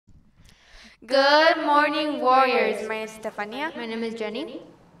Good morning, warriors. My name is Stefania. My name is Jenny.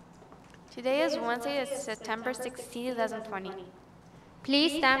 Today is Wednesday, September 16, 2020.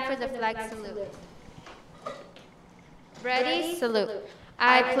 Please stand for the flag salute. Ready, salute.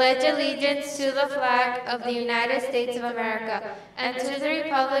 I pledge allegiance to the flag of the United States of America and to the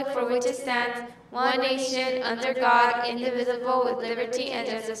republic for which it stands, one nation, under God, indivisible, with liberty and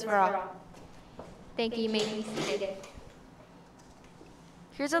justice for all. Thank you. You may be seated.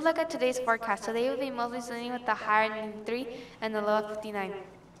 Here's a look at today's forecast. Today will be mostly sunny with a high of 93 and a low of 59.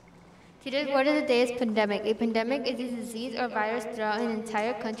 Today's word of the day is pandemic. A pandemic is a disease or virus throughout an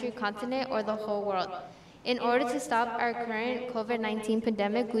entire country, continent, or the whole world. In order to stop our current COVID-19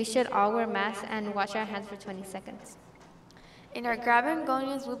 pandemic, we should all wear masks and wash our hands for 20 seconds. In our grab and go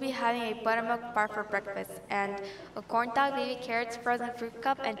news, we'll be having a buttermilk bar for breakfast and a corn dog, baby carrots, frozen fruit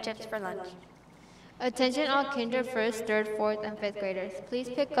cup, and chips for lunch. Attention all kinder, 1st, 3rd, 4th, and 5th graders. Please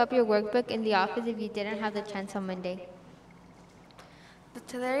pick up your workbook in the office if you didn't have the chance on Monday. The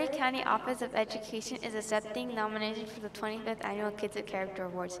Tulare County Office of Education is accepting nominations for the 25th Annual Kids of Character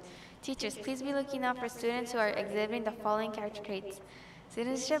Awards. Teachers, please be looking out for students who are exhibiting the following character traits: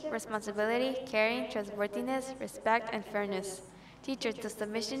 citizenship, responsibility, caring, trustworthiness, respect, and fairness. Teachers, the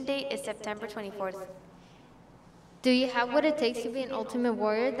submission date is September 24th. Do you have what it takes to be an ultimate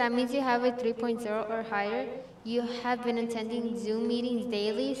warrior? That means you have a 3.0 or higher. You have been attending Zoom meetings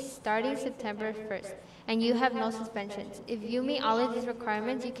daily starting September 1st, and you have no suspensions. If you meet all of these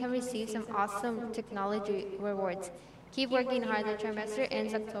requirements, you can receive some awesome technology rewards. Keep working hard. The trimester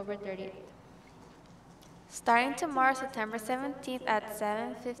ends October 30th. Starting tomorrow, September 17th at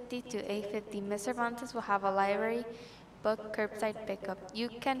 7:50 to 8:50, Ms. Cervantes will have a library book curbside pickup. You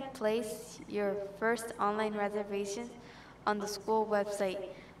can place your first online reservations on the school website.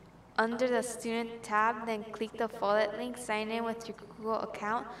 Under the student tab, then click the follet link, sign in with your Google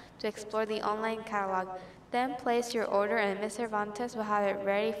account to explore the online catalog. Then place your order and Ms. Cervantes will have it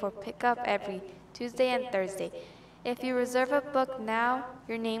ready for pickup every Tuesday and Thursday. If you reserve a book now,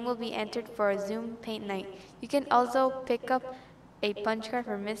 your name will be entered for a Zoom paint night. You can also pick up a punch card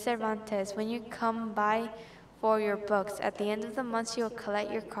for Ms. Cervantes when you come by for your books. At the end of the month, she will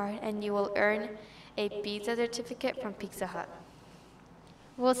collect your card and you will earn a pizza certificate from Pizza Hut.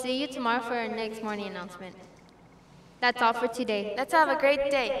 We'll see you tomorrow for our next morning announcement. That's all for today. Let's have a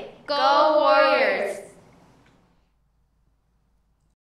great day. Go Warriors!